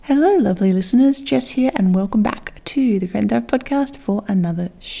Hello, lovely listeners. Jess here, and welcome back to the Create and Thrive podcast for another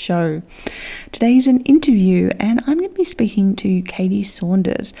show. Today is an interview, and I'm going to be speaking to Katie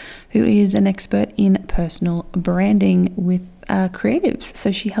Saunders, who is an expert in personal branding with creatives.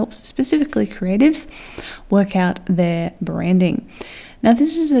 So she helps specifically creatives work out their branding. Now,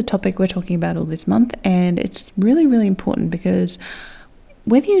 this is a topic we're talking about all this month, and it's really, really important because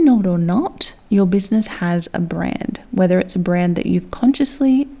whether you know it or not, your business has a brand, whether it's a brand that you've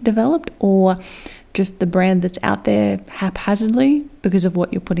consciously developed or just the brand that's out there haphazardly because of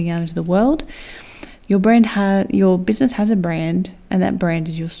what you're putting out into the world. Your business has a brand, and that brand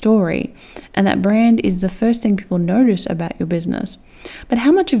is your story. And that brand is the first thing people notice about your business. But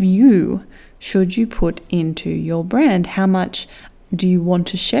how much of you should you put into your brand? How much do you want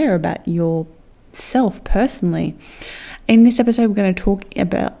to share about yourself personally? In this episode, we're going to talk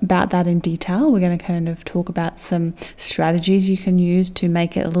about that in detail. We're going to kind of talk about some strategies you can use to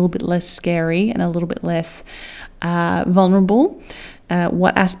make it a little bit less scary and a little bit less vulnerable.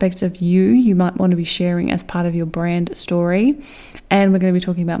 What aspects of you might want to be sharing as part of your brand story. And we're going to be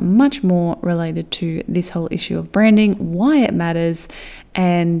talking about much more related to this whole issue of branding, why it matters,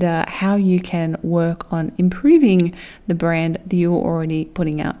 and how you can work on improving the brand that you're already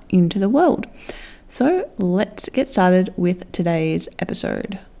putting out into the world. So let's get started with today's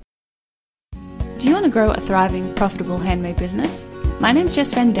episode. Do you want to grow a thriving, profitable handmade business? My name's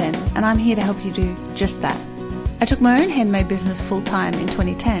Jess Van Den, and I'm here to help you do just that. I took my own handmade business full-time in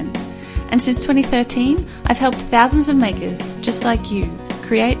 2010, and since 2013, I've helped thousands of makers just like you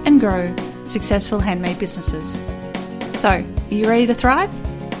create and grow successful handmade businesses. So, are you ready to thrive?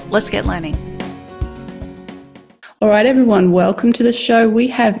 Let's get learning. All right, everyone, welcome to the show. We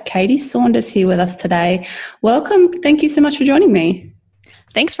have Katie Saunders here with us today. Welcome. Thank you so much for joining me.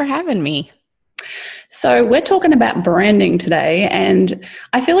 Thanks for having me. So we're talking about branding today, and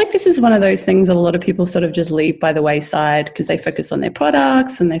I feel like this is one of those things that a lot of people sort of just leave by the wayside because they focus on their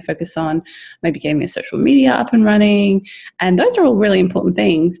products and they focus on maybe getting their social media up and running, and those are all really important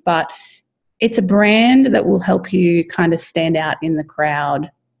things, but it's a brand that will help you kind of stand out in the crowd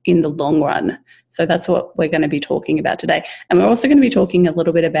in the long run. So that's what we're going to be talking about today. And we're also going to be talking a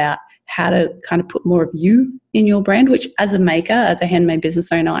little bit about how to kind of put more of you in your brand, which as a maker, as a handmade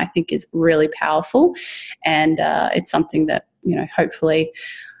business owner, I think is really powerful. And it's something that, hopefully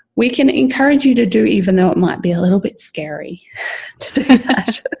we can encourage you to do, even though it might be a little bit scary to do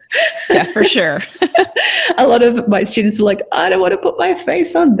that. Yeah, for sure. A lot of my students are like, I don't want to put my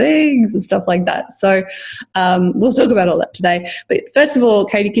face on things and stuff like that. So we'll talk about all that today. But first of all,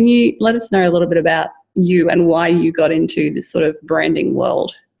 Katie, can you let us know a little bit about you and why you got into this sort of branding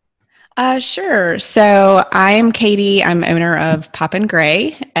world? Sure. So I'm Katie. I'm owner of Pop and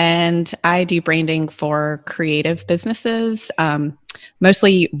Gray, and I do branding for creative businesses,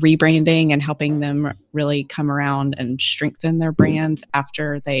 mostly rebranding and helping them really come around and strengthen their brands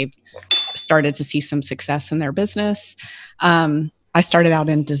after they've started to see some success in their business. I started out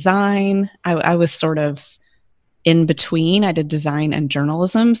in design. I was sort of in between. I did design and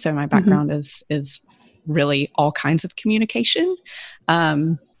journalism, so my background is really all kinds of communication.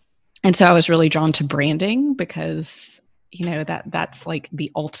 And so I was really drawn to branding because, that's like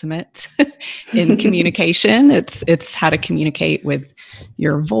the ultimate in communication. It's how to communicate with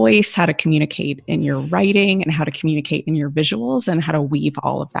your voice, how to communicate in your writing, and how to communicate in your visuals, and how to weave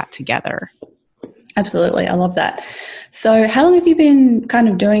all of that together. Absolutely. I love that. So how long have you been kind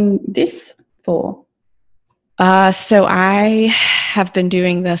of doing this for? So I have been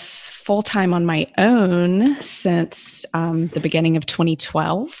doing this full-time on my own since the beginning of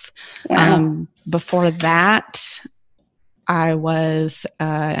 2012. Wow. Before that, I was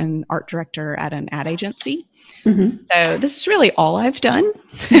an art director at an ad agency. Mm-hmm. So this is really all I've done.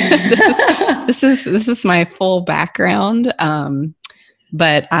 This is my full background.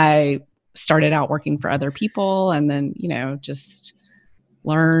 But I started out working for other people, and then just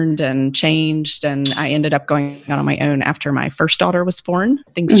learned and changed, and I ended up going out on my own after my first daughter was born.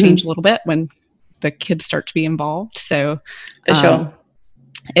 Things change a little bit when the kids start to be involved. So for sure,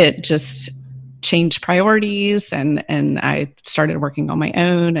 it just changed priorities, and I started working on my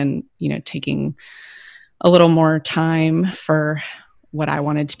own, and taking a little more time for what I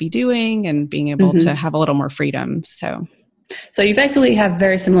wanted to be doing and being able to have a little more freedom. So you basically have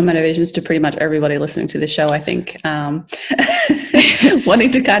very similar motivations to pretty much everybody listening to the show, I think.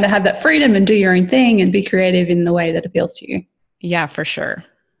 Wanting to kind of have that freedom and do your own thing and be creative in the way that appeals to you. Yeah, for sure.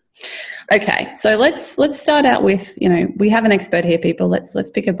 Okay, so let's start out with, we have an expert here, people. Let's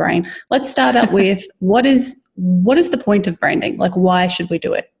pick a brain. Let's start out with what is the point of branding? Like, why should we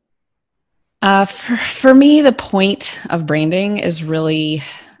do it? For me, the point of branding is really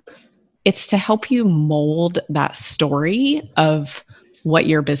it's to help you mold that story of what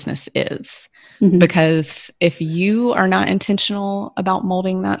your business is. Mm-hmm. Because if you are not intentional about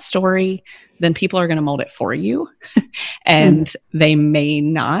molding that story, then people are going to mold it for you. And mm-hmm. they may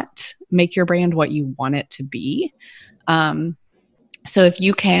not make your brand what you want it to be. So if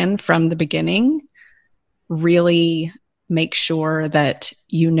you can, from the beginning, really make sure that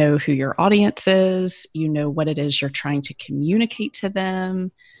you know who your audience is, you know what it is you're trying to communicate to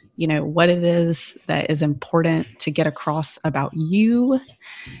them, you know what it is that is important to get across about you,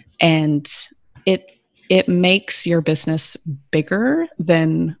 and it makes your business bigger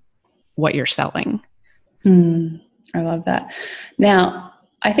than what you're selling. I love that. Now,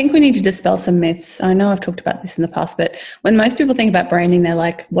 I think we need to dispel some myths. I know I've talked about this in the past, but when most people think about branding, they're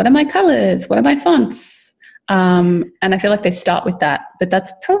like, what are my colors? What are my fonts? And I feel like they start with that, but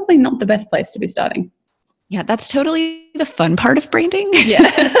that's probably not the best place to be starting. Yeah, that's totally the fun part of branding. Yeah.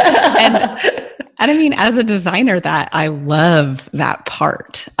 and I mean, as a designer, that I love that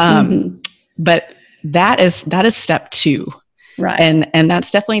part. But that is step 2. Right. And that's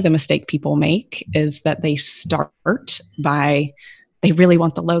definitely the mistake people make, is that they start by, they really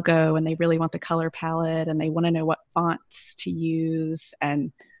want the logo and they really want the color palette and they want to know what fonts to use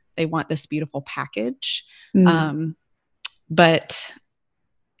and they want this beautiful package. But,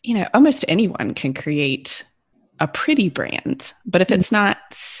 you know, almost anyone can create a pretty brand, but if it's not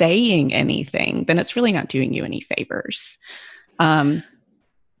saying anything, then it's really not doing you any favors.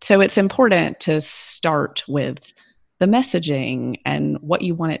 So it's important to start with the messaging and what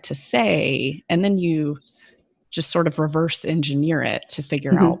you want it to say, and then you just sort of reverse engineer it to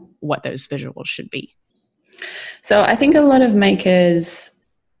figure out what those visuals should be. So I think a lot of makers,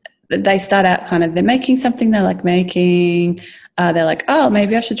 they start out kind of, they're making something they like making. They're like, oh,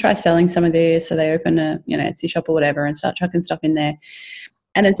 maybe I should try selling some of this. So they open a, Etsy shop or whatever and start chucking stuff in there.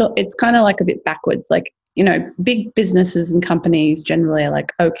 And it's kind of like a bit backwards. Like, big businesses and companies generally are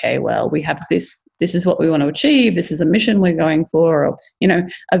like, okay, well, we have this is what we want to achieve. This is a mission we're going for, or,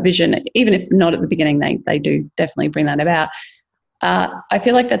 a vision. Even if not at the beginning, they do definitely bring that about. I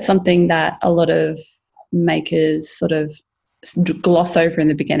feel like that's something that a lot of makers sort of gloss over in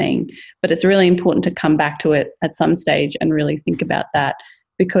the beginning, but it's really important to come back to it at some stage and really think about that,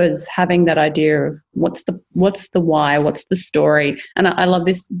 because having that idea of what's the why, what's the story, and I love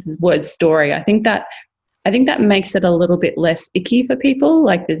this word story. I think that makes it a little bit less icky for people.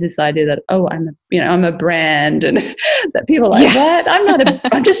 Like there's this idea that, oh, I'm a brand, and that people are like, what?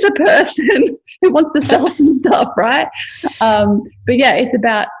 I'm just a person who wants to sell some stuff, right? But yeah, it's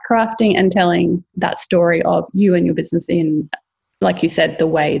about crafting and telling that story of you and your business in, like you said, the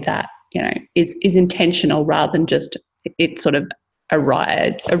way that, is intentional rather than just it sort of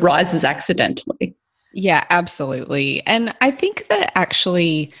arises accidentally. Yeah, absolutely. And I think that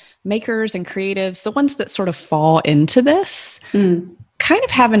actually makers and creatives, the ones that sort of fall into this, kind of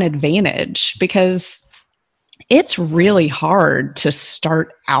have an advantage, because it's really hard to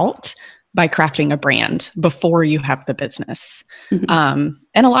start out by crafting a brand before you have the business. And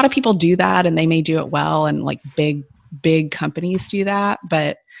a lot of people do that, and they may do it well, and like big companies do that.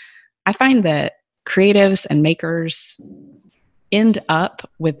 But I find that creatives and makers end up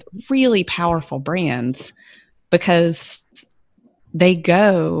with really powerful brands because they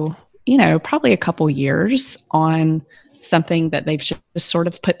go, probably a couple years on something that they've just sort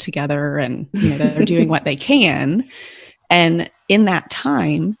of put together, and they're doing what they can. And in that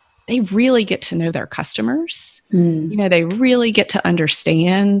time, they really get to know their customers. They really get to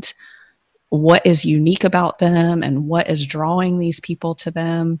understand what is unique about them and what is drawing these people to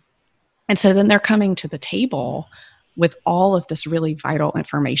them. And so then they're coming to the table with all of this really vital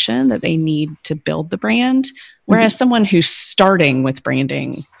information that they need to build the brand. Whereas someone who's starting with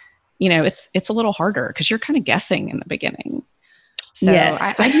branding, it's a little harder because you're kind of guessing in the beginning. So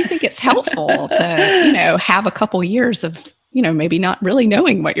yes. I do think it's helpful to, have a couple years of, maybe not really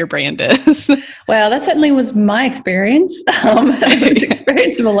knowing what your brand is. Well, that certainly was my experience. The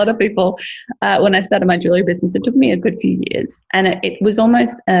experience of a lot of people when I started my jewelry business. It took me a good few years, and it was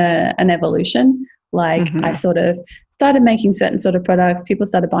almost an evolution. Like I sort of started making certain sort of products, people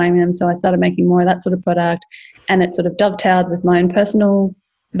started buying them, so I started making more of that sort of product, and it sort of dovetailed with my own personal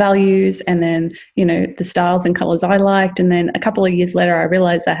values, and then, the styles and colors I liked. And then a couple of years later, I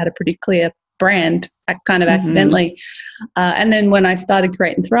realized I had a pretty clear brand, kind of accidentally. And then when I started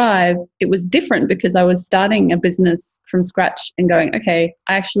Create and Thrive, it was different because I was starting a business from scratch and going, okay,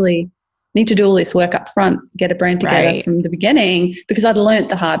 I actually need to do all this work up front, get a brand together from the beginning, because I'd learnt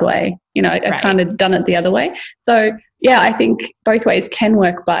the hard way. I'd kind of done it the other way. So yeah, I think both ways can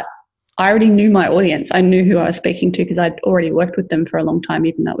work, but I already knew my audience. I knew who I was speaking to because I'd already worked with them for a long time,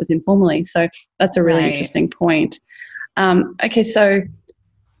 even though it was informally. So that's a really interesting point. Okay, so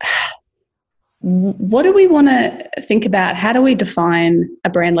what do we want to think about? How do we define a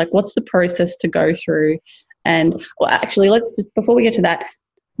brand? Like, what's the process to go through? And well, actually, let's just, before we get to that,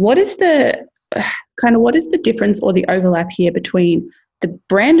 what is the difference or the overlap here between the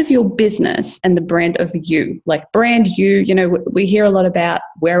brand of your business and the brand of you? Like brand you, we hear a lot about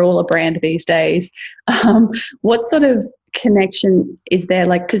we're all a brand these days. What sort of connection is there?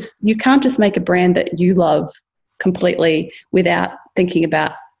 Like, because you can't just make a brand that you love completely without thinking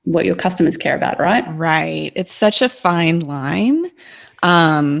about what your customers care about, right? Right. It's such a fine line.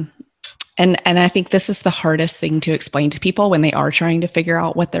 And I think this is the hardest thing to explain to people when they are trying to figure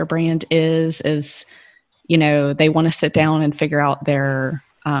out what their brand is, they want to sit down and figure out their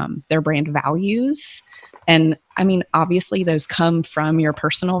brand values. And I mean, obviously those come from your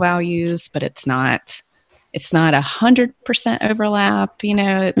personal values, but it's not 100% overlap.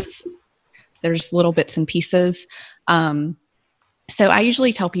 There's little bits and pieces. So I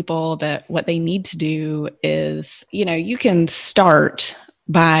usually tell people that what they need to do is, you can start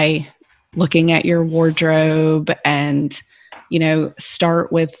by looking at your wardrobe and,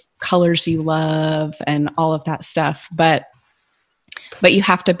 start with colors you love and all of that stuff. But you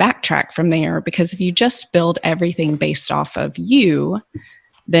have to backtrack from there, because if you just build everything based off of you,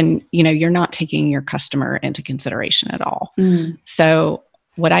 then, you're not taking your customer into consideration at all. Mm. So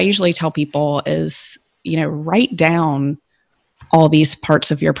what I usually tell people is, write down all these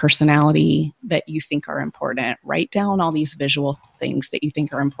parts of your personality that you think are important. Write down all these visual things that you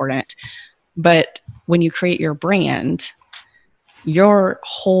think are important. But when you create your brand, your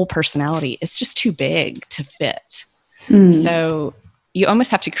whole personality is just too big to fit. Mm. So you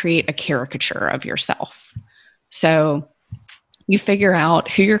almost have to create a caricature of yourself. So you figure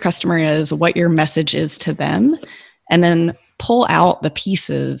out who your customer is, what your message is to them, and then pull out the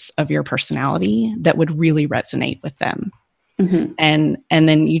pieces of your personality that would really resonate with them. Mm-hmm. And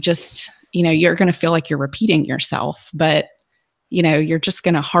then you just, you're going to feel like you're repeating yourself, but, you're just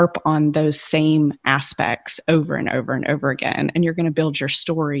going to harp on those same aspects over and over and over again. And you're going to build your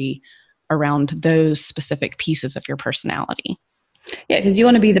story around those specific pieces of your personality. Yeah, because you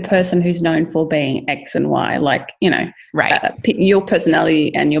want to be the person who's known for being X and Y. Like, right. Your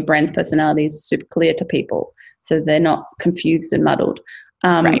personality and your brand's personality is super clear to people, so they're not confused and muddled.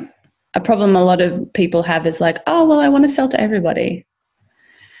 Right. A problem a lot of people have is like, oh, well, I want to sell to everybody.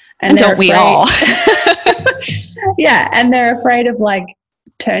 And don't we all? Yeah, and they're afraid of like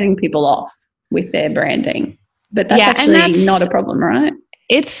turning people off with their branding. But that's actually not a problem, right?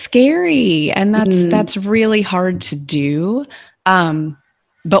 It's scary, and that's really hard to do.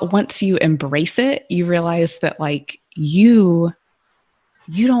 But once you embrace it, you realize that like you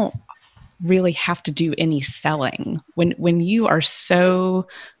don't really have to do any selling. When you are so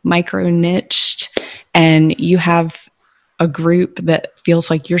micro niched and you have a group that feels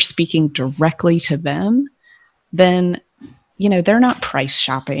like you're speaking directly to them, then they're not price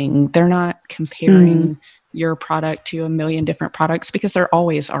shopping. They're not comparing your product to a million different products, because there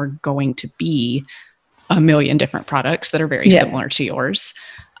always are going to be a million different products that are very similar to yours.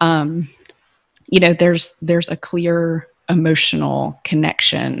 There's a clear emotional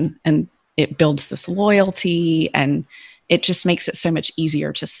connection, and it builds this loyalty, and it just makes it so much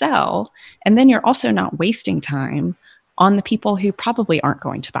easier to sell. And then you're also not wasting time on the people who probably aren't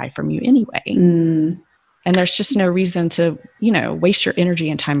going to buy from you anyway. And there's just no reason to, waste your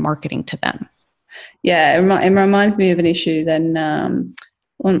energy and time marketing to them. Yeah, it reminds me of an issue then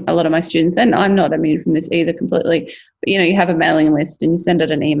a lot of my students, and I'm not immune from this either completely, but you have a mailing list and you send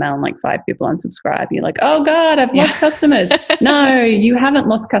out an email and like 5 people unsubscribe. You're like, oh God, I've lost customers. No, you haven't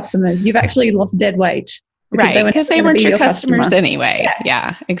lost customers. You've actually lost dead weight. Right, because they weren't your customers anyway.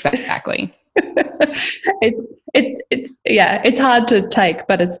 Yeah, exactly. It's hard to take,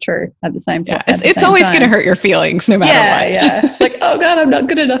 but it's true at the same time. Yeah, it's always going to hurt your feelings no matter what. Yeah, it's like, oh God, I'm not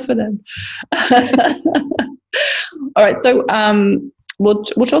good enough for them. All right, so we'll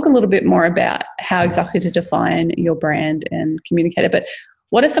talk a little bit more about how exactly to define your brand and communicate it. But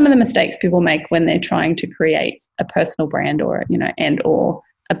what are some of the mistakes people make when they're trying to create a personal brand or or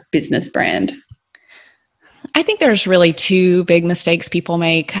a business brand? I think there's really 2 big mistakes people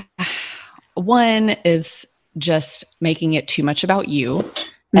make. One is just making it too much about you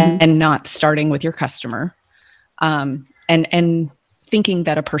and not starting with your customer. And thinking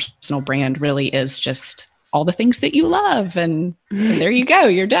that a personal brand really is just all the things that you love. And there you go,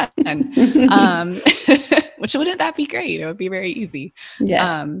 you're done. Which wouldn't that be great? It would be very easy.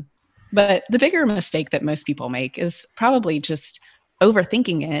 Yes. But the bigger mistake that most people make is probably just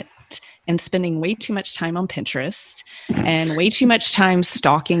overthinking it and spending way too much time on Pinterest and way too much time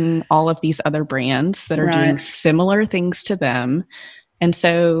stalking all of these other brands that are doing similar things to them. And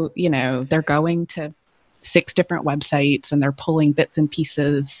so, they're going to 6 different websites and they're pulling bits and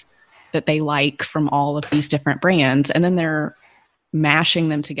pieces that they like from all of these different brands. And then they're mashing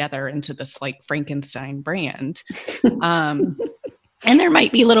them together into this like Frankenstein brand. And there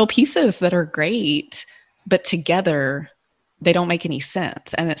might be little pieces that are great, but together they don't make any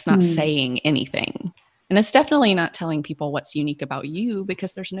sense. And it's not saying anything. And it's definitely not telling people what's unique about you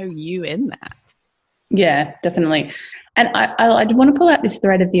because there's no you in that. Yeah, definitely. And I want to pull out this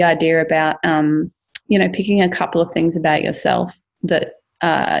thread of the idea about, picking a couple of things about yourself that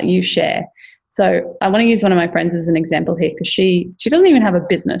you share. So I want to use one of my friends as an example here because she doesn't even have a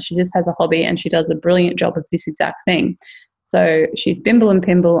business. She just has a hobby and she does a brilliant job of this exact thing. So she's Bimble and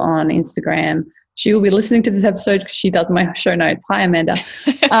Pimble on Instagram. She will be listening to this episode because she does my show notes. Hi, Amanda.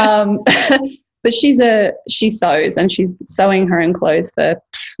 But she sews and she's sewing her own clothes for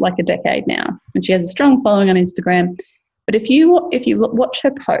like a decade now. And she has a strong following on Instagram. But if you watch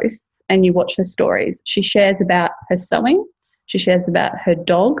her posts and you watch her stories, she shares about her sewing. She shares about her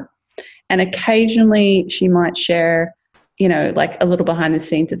dog. And occasionally she might share, like a little behind the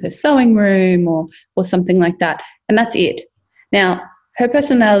scenes of her sewing room or something like that. And that's it. Now, her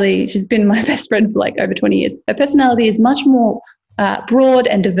personality, she's been my best friend for like over 20 years. Her personality is much more broad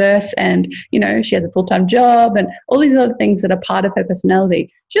and diverse, and she has a full-time job and all these other things that are part of her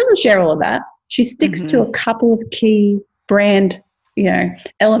personality. She doesn't share all of that. She sticks to a couple of key brand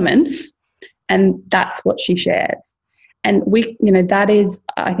elements, and that's what she shares. And that is,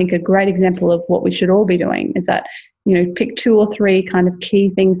 I think, a great example of what we should all be doing, is that pick 2 or 3 kind of key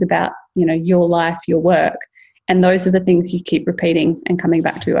things about your life, your work, and those are the things you keep repeating and coming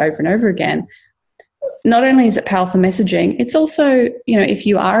back to over and over again. Not only is it powerful messaging, it's also, if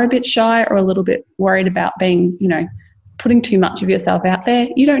you are a bit shy or a little bit worried about being, putting too much of yourself out there,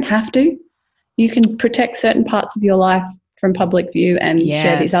 you don't have to. You can protect certain parts of your life from public view and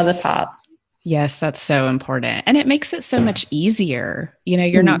share these other parts. Yes, that's so important. And it makes it so much easier.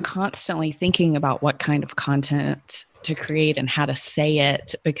 You're not constantly thinking about what kind of content to create and how to say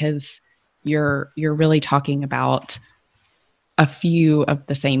it, because you're really talking about a few of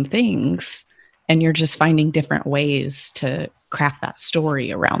the same things. And you're just finding different ways to craft that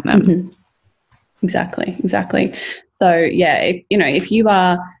story around them. Mm-hmm. Exactly. So yeah, if you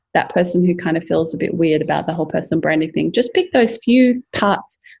are that person who kind of feels a bit weird about the whole personal branding thing, just pick those few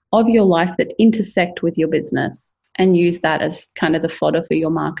parts of your life that intersect with your business and use that as kind of the fodder for your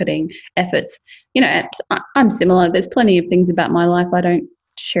marketing efforts. I'm similar. There's plenty of things about my life I don't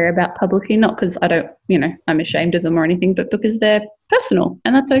share about publicly, not because I don't, I'm ashamed of them or anything, but because they're personal,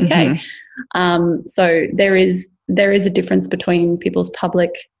 and that's okay. So there is a difference between people's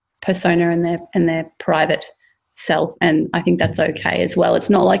public persona and their private self, and I think that's okay as well. It's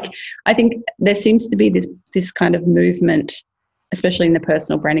not like, I think there seems to be this kind of movement, especially in the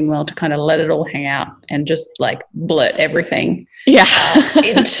personal branding world, to kind of let it all hang out and just like blurt everything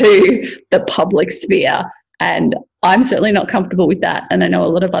into the public sphere. And I'm certainly not comfortable with that. And I know a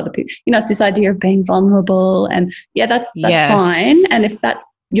lot of other people, it's this idea of being vulnerable, and that's fine. And if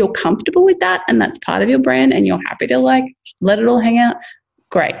you're comfortable with that and that's part of your brand and you're happy to like let it all hang out,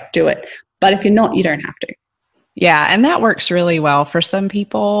 great, do it. But if you're not, you don't have to. Yeah. And that works really well for some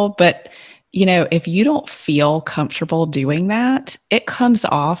people. But, if you don't feel comfortable doing that, it comes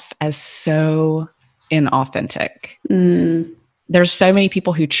off as so inauthentic. There's so many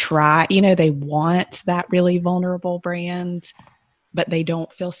people who try, they want that really vulnerable brand, but they don't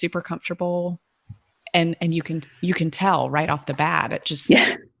feel super comfortable. And you can tell right off the bat, it just,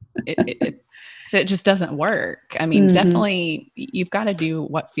 so it just doesn't work. I mean, definitely you've got to do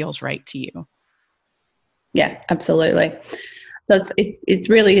what feels right to you. Yeah, absolutely. So it's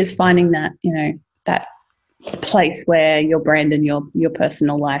really is finding that, that place where your brand and your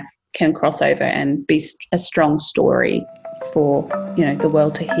personal life can cross over and be a strong story for, the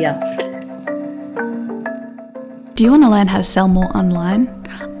world to hear. Do you want to learn how to sell more online?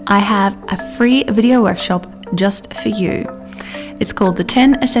 I have a free video workshop just for you. It's called The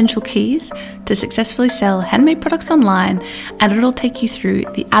 10 Essential Keys to Successfully Sell Handmade Products Online, and it'll take you through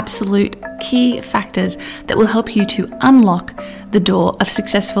the absolute key factors that will help you to unlock the door of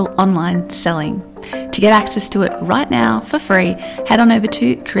successful online selling. To get access to it right now for free, head on over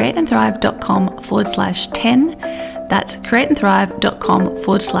to createandthrive.com/10. That's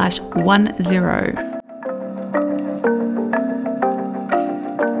createandthrive.com/10.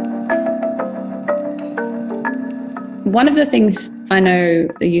 One of the things I know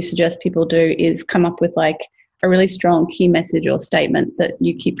that you suggest people do is come up with like a really strong key message or statement that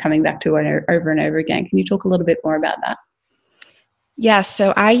you keep coming back to over and over again. Can you talk a little bit more about that? Yeah,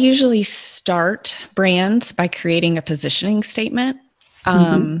 so I usually start brands by creating a positioning statement.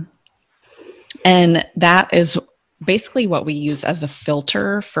 And that is basically what we use as a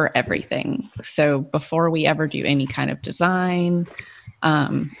filter for everything. So before we ever do any kind of design,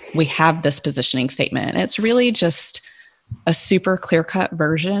 we have this positioning statement. And it's really just a super clear-cut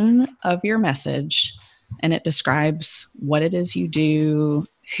version of your message. And it describes what it is you do,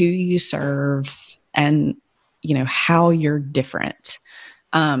 who you serve, and how you're different.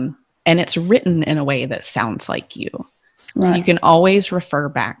 And it's written in a way that sounds like you. Right. So you can always refer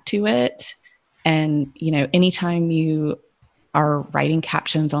back to it. And, anytime you are writing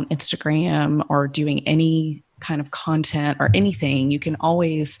captions on Instagram or doing any kind of content or anything, you can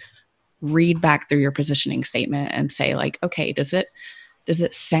always read back through your positioning statement and say, like, okay, does it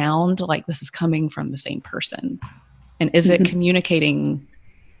sound like this is coming from the same person? And is it communicating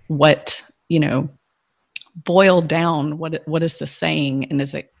what, boiled down, what is this saying? And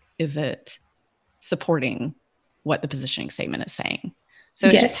is it supporting what the positioning statement is saying? So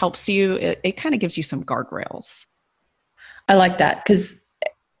it just helps you. It kind of gives you some guardrails. I like that, because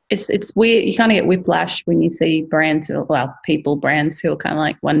it's weird. You kind of get whiplash when you see brands who are kind of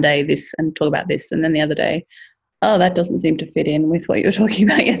like one day this and talk about this, and then the other day, oh, that doesn't seem to fit in with what you were talking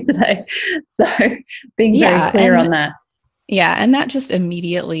about yesterday. So being very clear on that. Yeah, and that just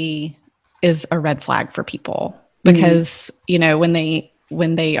immediately is a red flag for people, because when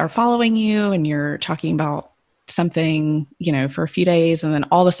they are following you and you're talking about something, for a few days, and then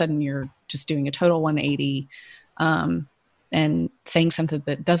all of a sudden you're just doing a total 180 and saying something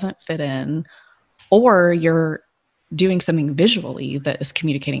that doesn't fit in, or you're doing something visually that is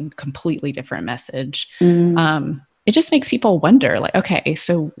communicating a completely different message. It just makes people wonder, like, okay,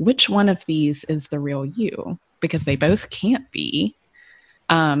 so which one of these is the real you? Because they both can't be.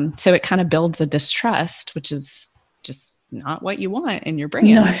 So it kind of builds a distrust, which is just not what you want in your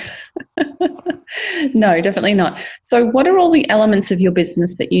brand. No, definitely not. So what are all the elements of your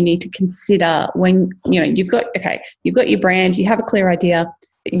business that you need to consider when, you've got your brand, you have a clear idea,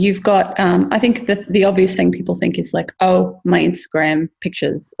 you've got, I think the obvious thing people think is like, oh, my Instagram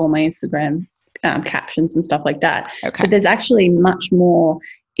pictures or my Instagram captions and stuff like that. Okay. But there's actually much more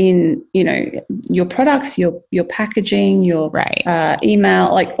in, your products, your packaging, your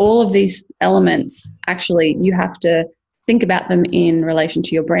email, like all of these elements. Actually, you have to think about them in relation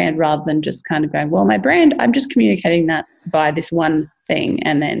to your brand, rather than just kind of going, well, my brand, I'm just communicating that by this one thing,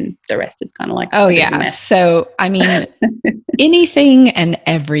 and then the rest is kind of like, oh yeah. So I mean, anything and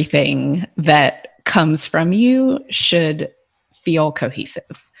everything that comes from you should feel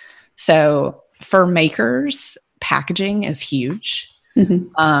cohesive. So for makers, packaging is huge.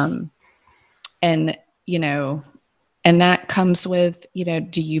 And that comes with,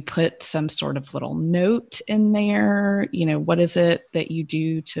 do you put some sort of little note in there? What is it that you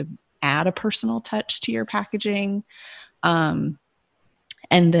do to add a personal touch to your packaging? And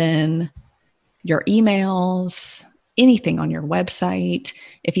then your emails, anything on your website.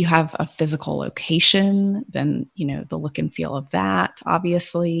 If you have a physical location, then, the look and feel of that,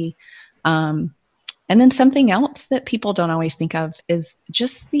 obviously. And then something else that people don't always think of is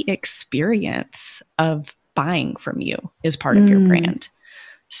just the experience of buying from you is part of your brand.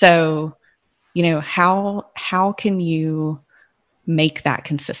 So, how can you make that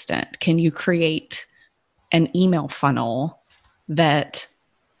consistent? Can you create an email funnel that,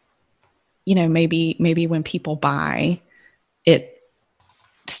 maybe when people buy, it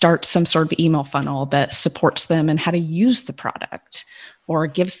starts some sort of email funnel that supports them in how to use the product, or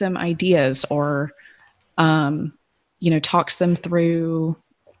gives them ideas, or, talks them through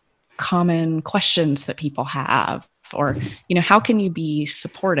common questions that people have, or, how can you be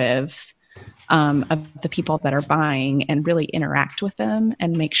supportive of the people that are buying and really interact with them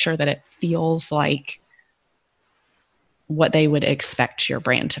and make sure that it feels like what they would expect your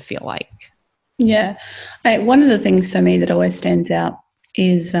brand to feel like? Yeah. One of the things for me that always stands out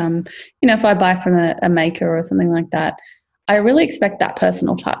is, if I buy from a maker or something like that, I really expect that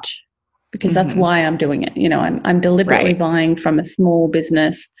personal touch, because that's why I'm doing it. I'm deliberately buying from a small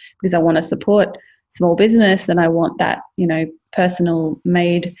business because I want to support small business, and I want that, personal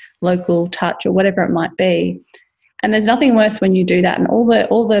made local touch, or whatever it might be. And there's nothing worse when you do that, and all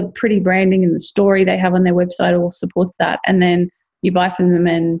the pretty branding and the story they have on their website all supports that. And then you buy from them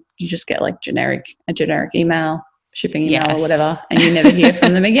and you just get like a generic email, shipping email or whatever, and you never hear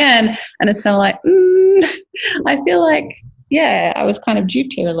from them again. And it's kind of like, I feel like, I was kind of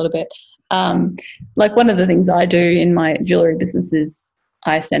duped here a little bit. Like one of the things I do in my jewelry business is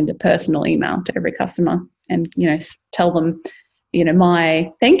I send a personal email to every customer, and, tell them,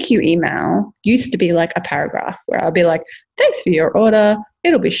 my thank you email used to be like a paragraph where I'll be like, thanks for your order.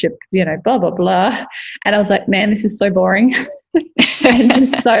 It'll be shipped, blah, blah, blah. And I was like, man, this is so boring and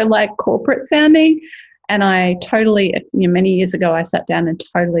just so like corporate sounding. And I totally, many years ago, I sat down and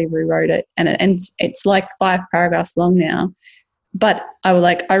totally rewrote it. And it's like 5 paragraphs long now. But I was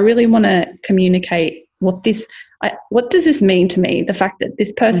like, I really want to communicate what does this mean to me? The fact that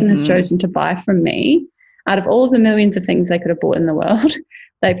this person has chosen to buy from me. Out of all of the millions of things they could have bought in the world,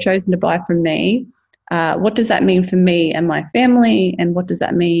 they've chosen to buy from me. What does that mean for me and my family? And what does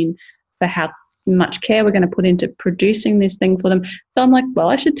that mean for how much care we're going to put into producing this thing for them? So I'm like,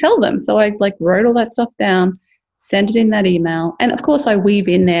 well, I should tell them. So I like wrote all that stuff down, send it in that email. And of course I weave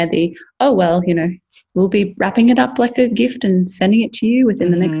in there we'll be wrapping it up like a gift and sending it to you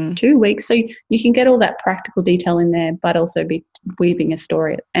within the next 2 weeks. So you can get all that practical detail in there, but also be weaving a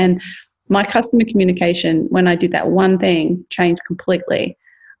story. And my customer communication, when I did that one thing, changed completely.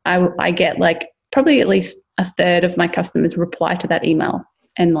 I get like probably at least a third of my customers reply to that email.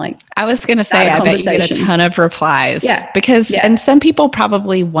 And like, I was going to say, I bet you get a ton of replies. Yeah. And some people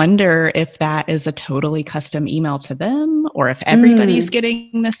probably wonder if that is a totally custom email to them or if everybody's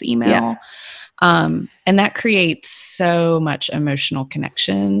getting this email. Yeah. And that creates so much emotional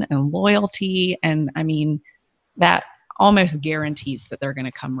connection and loyalty. And I mean, that almost guarantees that they're going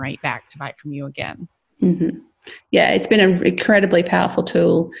to come right back to buy from you again. Mm-hmm. Yeah, it's been an incredibly powerful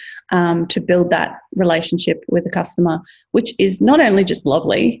tool to build that relationship with a customer, which is not only just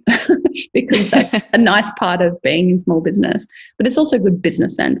lovely because that's a nice part of being in small business, but it's also good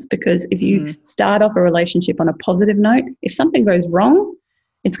business sense because if you start off a relationship on a positive note, if something goes wrong,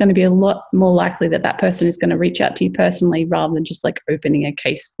 it's going to be a lot more likely that person is going to reach out to you personally rather than just like opening a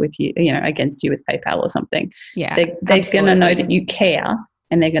case with you, against you with PayPal or something. Yeah, they're going to know that you care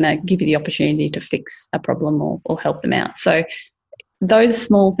and they're going to give you the opportunity to fix a problem or help them out. So those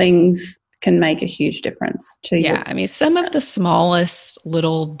small things can make a huge difference to you. Yeah, I mean, some of the smallest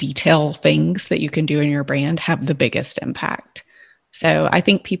little detail things that you can do in your brand have the biggest impact. So I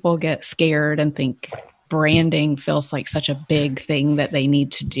think people get scared and think branding feels like such a big thing that they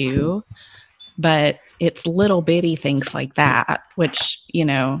need to do, but it's little bitty things like that, which,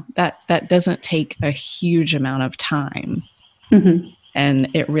 that doesn't take a huge amount of time and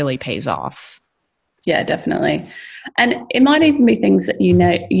it really pays off. Yeah, definitely. And it might even be things that,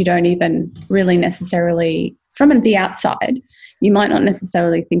 you don't even really necessarily from the outside, you might not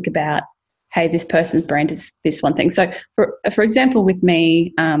necessarily think about, hey, this person's brand is this one thing. So for example, with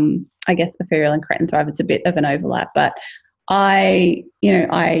me, I guess Ethereal and Create and Thrive, it's a bit of an overlap, but I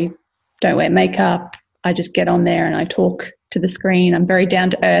don't wear makeup. I just get on there and I talk to the screen. I'm very down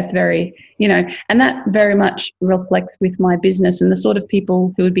to earth, very, and that very much reflects with my business and the sort of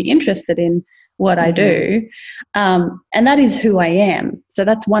people who would be interested in what I do. And that is who I am. So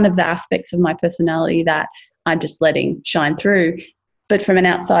that's one of the aspects of my personality that I'm just letting shine through. But from an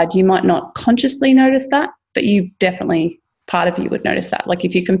outside, you might not consciously notice that, but you definitely, part of you would notice that. Like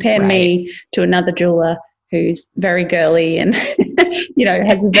if you compare me to another jeweler who's very girly and,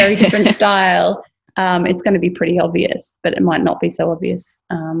 has a very different style, it's going to be pretty obvious, but it might not be so obvious.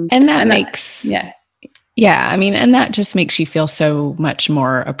 And that just makes you feel so much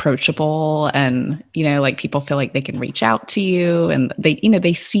more approachable and, like people feel like they can reach out to you and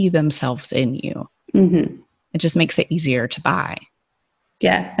they see themselves in you. Mm-hmm. It just makes it easier to buy.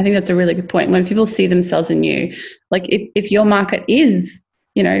 Yeah, I think that's a really good point. When people see themselves in you, like if your market is,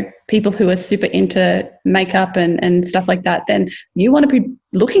 people who are super into makeup and stuff like that, then you want to be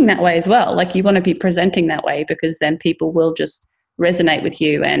looking that way as well. Like you want to be presenting that way because then people will just resonate with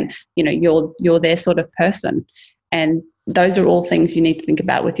you and, you're their sort of person. And those are all things you need to think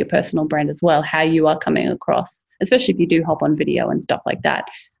about with your personal brand as well, how you are coming across, especially if you do hop on video and stuff like that,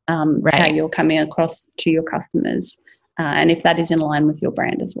 how you're coming across to your customers. And if that is in line with your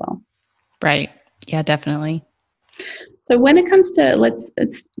brand as well. Right. Yeah, definitely. So when it comes to, let's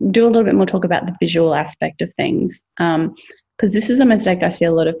do a little bit more talk about the visual aspect of things. Because this is a mistake I see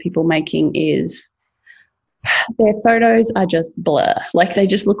a lot of people making is their photos are just blur. Like they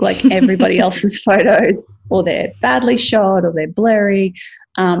just look like everybody else's photos, or they're badly shot or they're blurry.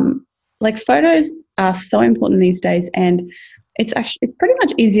 Like photos are so important these days, and it's pretty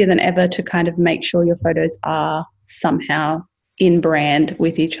much easier than ever to kind of make sure your photos are somehow in brand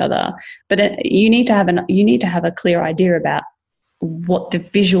with each other. But you need to have a clear idea about what the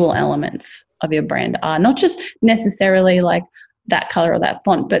visual elements of your brand are, not just necessarily like that color or that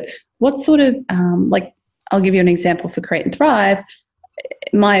font, but what sort of like I'll give you an example for Create and Thrive.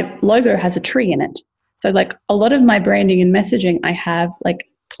 My logo has a tree in it. So like a lot of my branding and messaging, I have like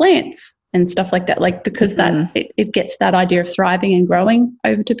plants and stuff like that, like because that it gets that idea of thriving and growing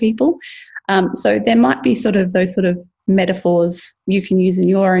over to people. So there might be sort of those sort of metaphors you can use in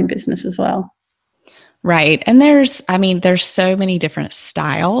your own business as well. Right. And there's so many different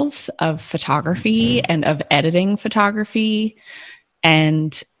styles of photography and of editing photography.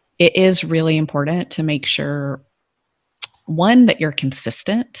 And it is really important to make sure, one, that you're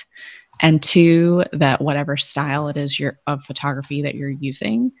consistent, and two, that whatever style it is of photography that you're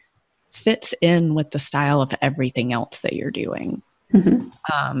using fits in with the style of everything else that you're doing.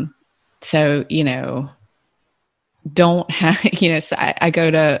 Mm-hmm. So, don't have, so I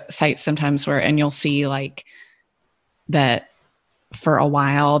go to sites sometimes and you'll see like that for a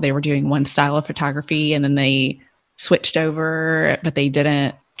while they were doing one style of photography and then they switched over, but they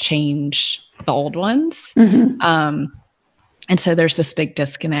didn't change the old ones. Mm-hmm. And so there's this big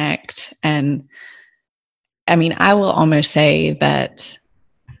disconnect. And I will almost say that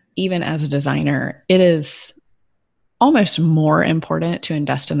even as a designer, it is almost more important to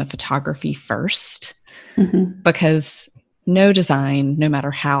invest in the photography first. Mm-hmm. Because no design, no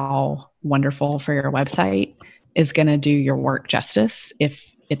matter how wonderful for your website, is going to do your work justice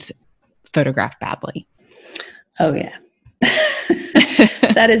if it's photographed badly. Oh, yeah.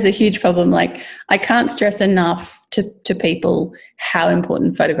 That is a huge problem. Like, I can't stress enough to people how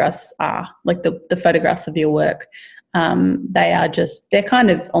important photographs are, like the photographs of your work. They're kind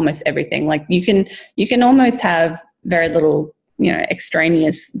of almost everything. Like you can almost have very little,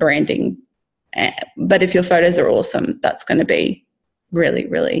 extraneous branding. But if your photos are awesome, that's going to be really,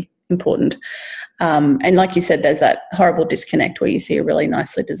 really important. And like you said, there's that horrible disconnect where you see a really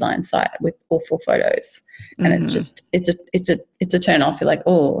nicely designed site with awful photos, and mm-hmm. it's a turn off. You're like,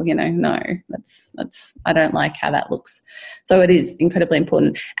 oh, no, that's I don't like how that looks. So it is incredibly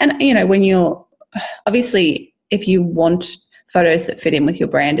important. And when you're obviously, if you want photos that fit in with your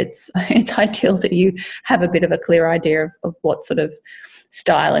brand, it's ideal that you have a bit of a clear idea of what sort of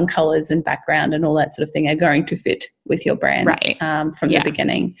style and colors and background and all that sort of thing are going to fit with your brand, right? From the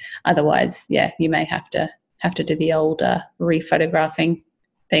beginning. Otherwise, you may have to do the old rephotographing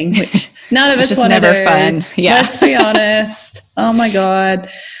thing, which none of us want to do. Never fun. Yeah, let's be honest. Oh my God.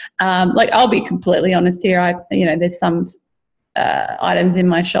 I'll be completely honest here. There's some items in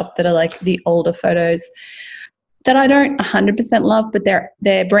my shop that are like the older photos that I don't 100% love, but they're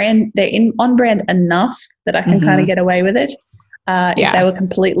on brand enough that I can mm-hmm. kind of get away with it. If they were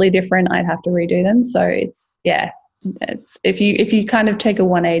completely different, I'd have to redo them. So it's if you kind of take a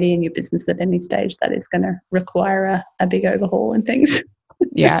 180 in your business at any stage, that is going to require a big overhaul and things.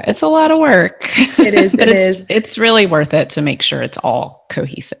 Yeah, it's a lot of work. It is. But it's really worth it to make sure it's all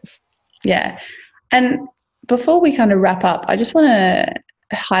cohesive. Yeah. And before we kind of wrap up, I just want to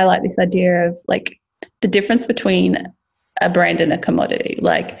highlight this idea of like the difference between a brand and a commodity.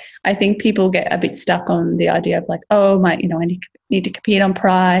 Like, I think people get a bit stuck on the idea of like, oh, I need to compete on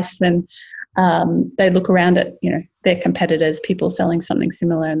price, and they look around at their competitors, people selling something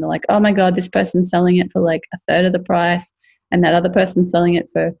similar, and they're like, oh my God, this person's selling it for like a third of the price, and that other person's selling it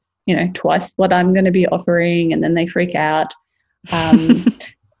for twice what I'm going to be offering, and then they freak out.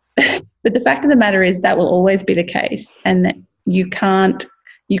 But the fact of the matter is that will always be the case, and that you can't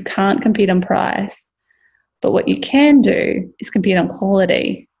compete on price. But what you can do is compete on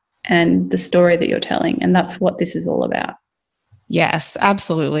quality and the story that you're telling. And that's what this is all about. Yes,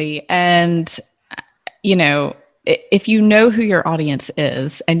 absolutely. And, if you know who your audience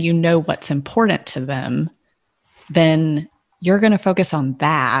is and you know what's important to them, then you're going to focus on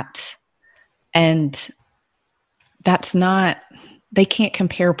that. And they can't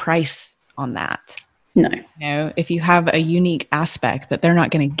compare price on that. No. If you have a unique aspect that they're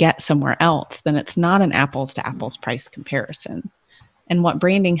not going to get somewhere else, then it's not an apples to apples price comparison. And what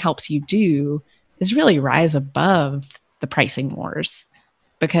branding helps you do is really rise above the pricing wars,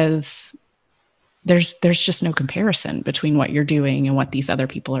 because there's just no comparison between what you're doing and what these other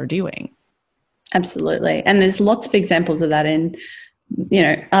people are doing. Absolutely. And there's lots of examples of that in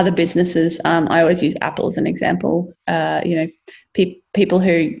other businesses. I always use Apple as an example. People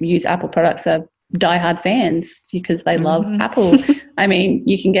who use Apple products are diehard fans because they love mm-hmm. Apple. I mean,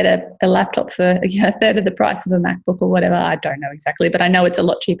 you can get a laptop for a third of the price of a MacBook or whatever. I don't know exactly, but I know it's a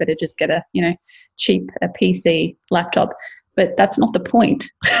lot cheaper to just get a PC laptop. But that's not the point.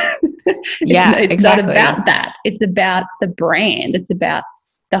 It's not about that. It's about the brand. It's about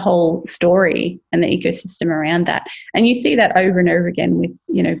the whole story and the ecosystem around that. And you see that over and over again with,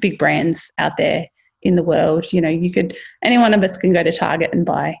 big brands out there in the world. Any one of us can go to Target and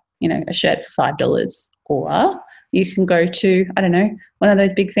buy a shirt for $5, or you can go to, I don't know, one of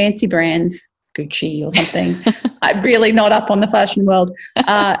those big fancy brands Gucci or something. I'm really not up on the fashion world,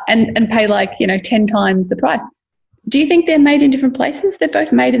 and pay like, 10 times the price. Do you think they're made in different places? They're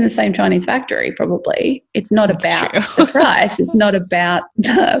both made in the same Chinese factory, probably. It's not about the price. It's not about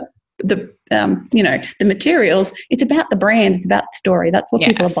the materials. It's about the brand. It's about the story. That's what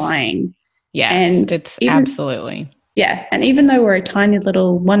people are buying. Yes, and it's absolutely. Yeah, and even though we're a tiny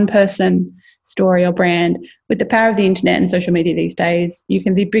little one-person story or brand, with the power of the internet and social media these days, you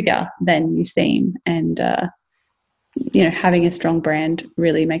can be bigger than you seem. And, having a strong brand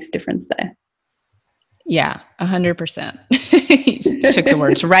really makes a difference there. Yeah, 100%. You took the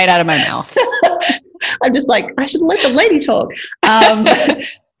words right out of my mouth. I'm just like, I should let the lady talk.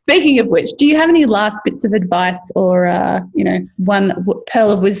 Speaking of which, do you have any last bits of advice or, one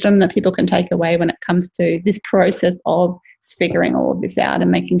pearl of wisdom that people can take away when it comes to this process of figuring all of this out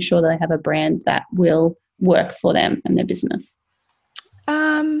and making sure they have a brand that will work for them and their business?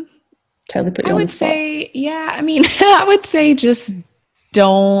 Totally put you on the spot. I would say just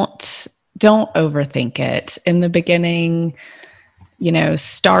don't overthink it. In the beginning,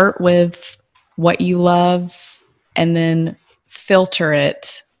 start with what you love and then filter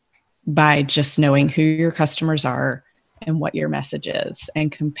it by just knowing who your customers are and what your message is,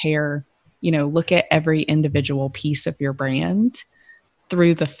 and compare, look at every individual piece of your brand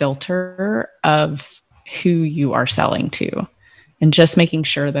through the filter of who you are selling to, and just making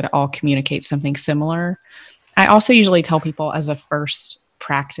sure that it all communicates something similar. I also usually tell people as a first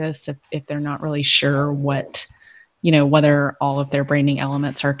practice, if they're not really sure what, whether all of their branding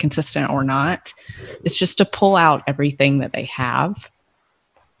elements are consistent or not, it's just to pull out everything that they have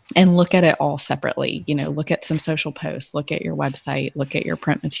and look at it all separately. Look at some social posts, look at your website, look at your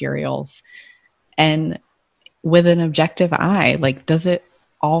print materials, and with an objective eye, like, does it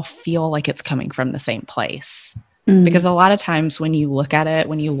all feel like it's coming from the same place? Because a lot of times when you look at it,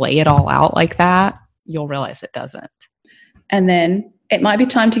 when you lay it all out like that, you'll realize it doesn't. And then it might be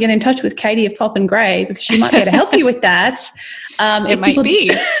time to get in touch with Katie of Pop and Grey, because she might be able to help you with that.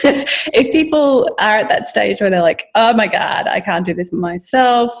 If people are at that stage where they're like, oh my God, I can't do this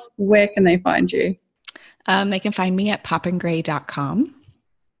myself, where can they find you? They can find me at popandgray.com.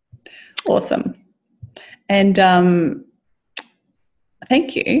 Awesome. And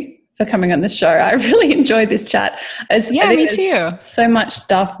thank you for coming on the show. I really enjoyed this chat. Me too. So much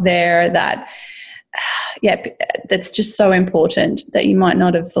stuff there that that's just so important that you might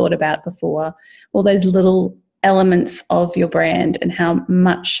not have thought about before. All those little elements of your brand and how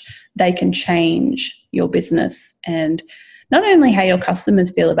much they can change your business, and not only how your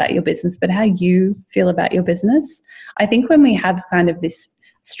customers feel about your business, but how you feel about your business. I think when we have kind of this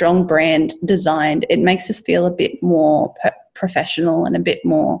strong brand designed, it makes us feel a bit more professional and a bit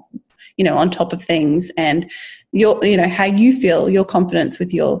more, on top of things, and how you feel, your confidence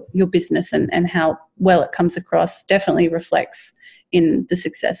with your business and how well it comes across definitely reflects in the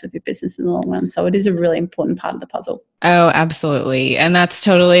success of your business in the long run. So it is a really important part of the puzzle. Oh, absolutely. And that's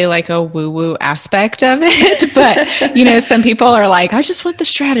totally like a woo-woo aspect of it. But, some people are like, I just want the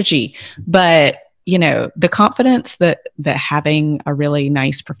strategy. But, the confidence that having a really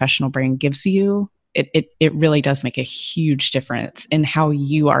nice professional brand gives you, it really does make a huge difference in how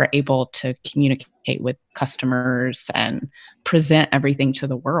you are able to communicate with customers and present everything to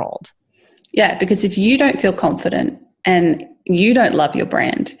the world. Yeah, because if you don't feel confident and you don't love your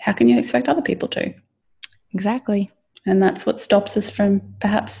brand, how can you expect other people to? Exactly. And that's what stops us from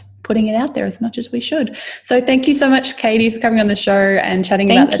perhaps putting it out there as much as we should. So thank you so much, Katie, for coming on the show and chatting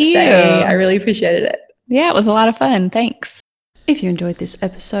about that today. I really appreciated it. Yeah, it was a lot of fun. Thanks. If you enjoyed this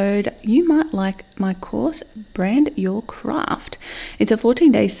episode, you might like my course, Brand Your Craft. It's a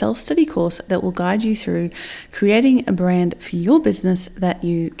 14-day self-study course that will guide you through creating a brand for your business that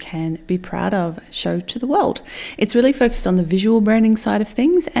you can be proud of, show to the world. It's really focused on the visual branding side of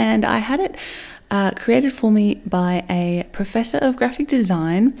things, and I had it created for me by a professor of graphic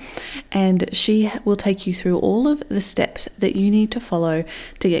design, and she will take you through all of the steps that you need to follow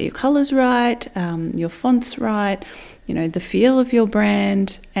to get your colors right, your fonts right, the feel of your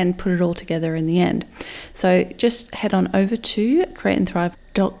brand, and put it all together in the end. So just head on over to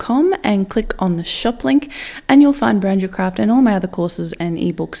createandthrive.com and click on the shop link, and you'll find Brand Your Craft and all my other courses and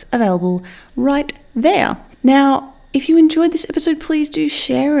ebooks available right there. Now, if you enjoyed this episode, please do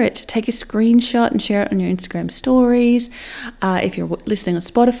share it. Take a screenshot and share it on your Instagram stories. If you're listening on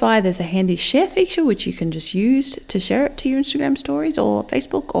Spotify, there's a handy share feature which you can just use to share it to your Instagram stories or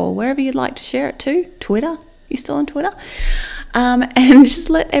Facebook or wherever you'd like to share it to. Twitter. You still on Twitter? And just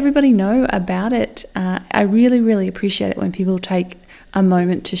let everybody know about it. I really, really appreciate it when people take a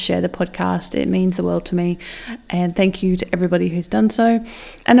moment to share the podcast. It means the world to me. And thank you to everybody who's done so.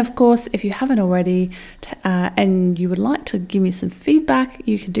 And of course, if you haven't already and you would like to give me some feedback,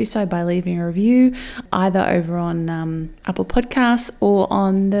 you can do so by leaving a review either over on Apple Podcasts or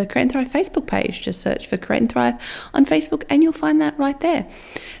on the Create and Thrive Facebook page. Just search for Create and Thrive on Facebook and you'll find that right there.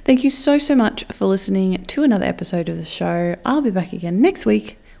 Thank you so much for listening to another episode of the show. I'll be back again next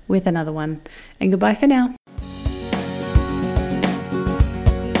week with another one. And goodbye for now.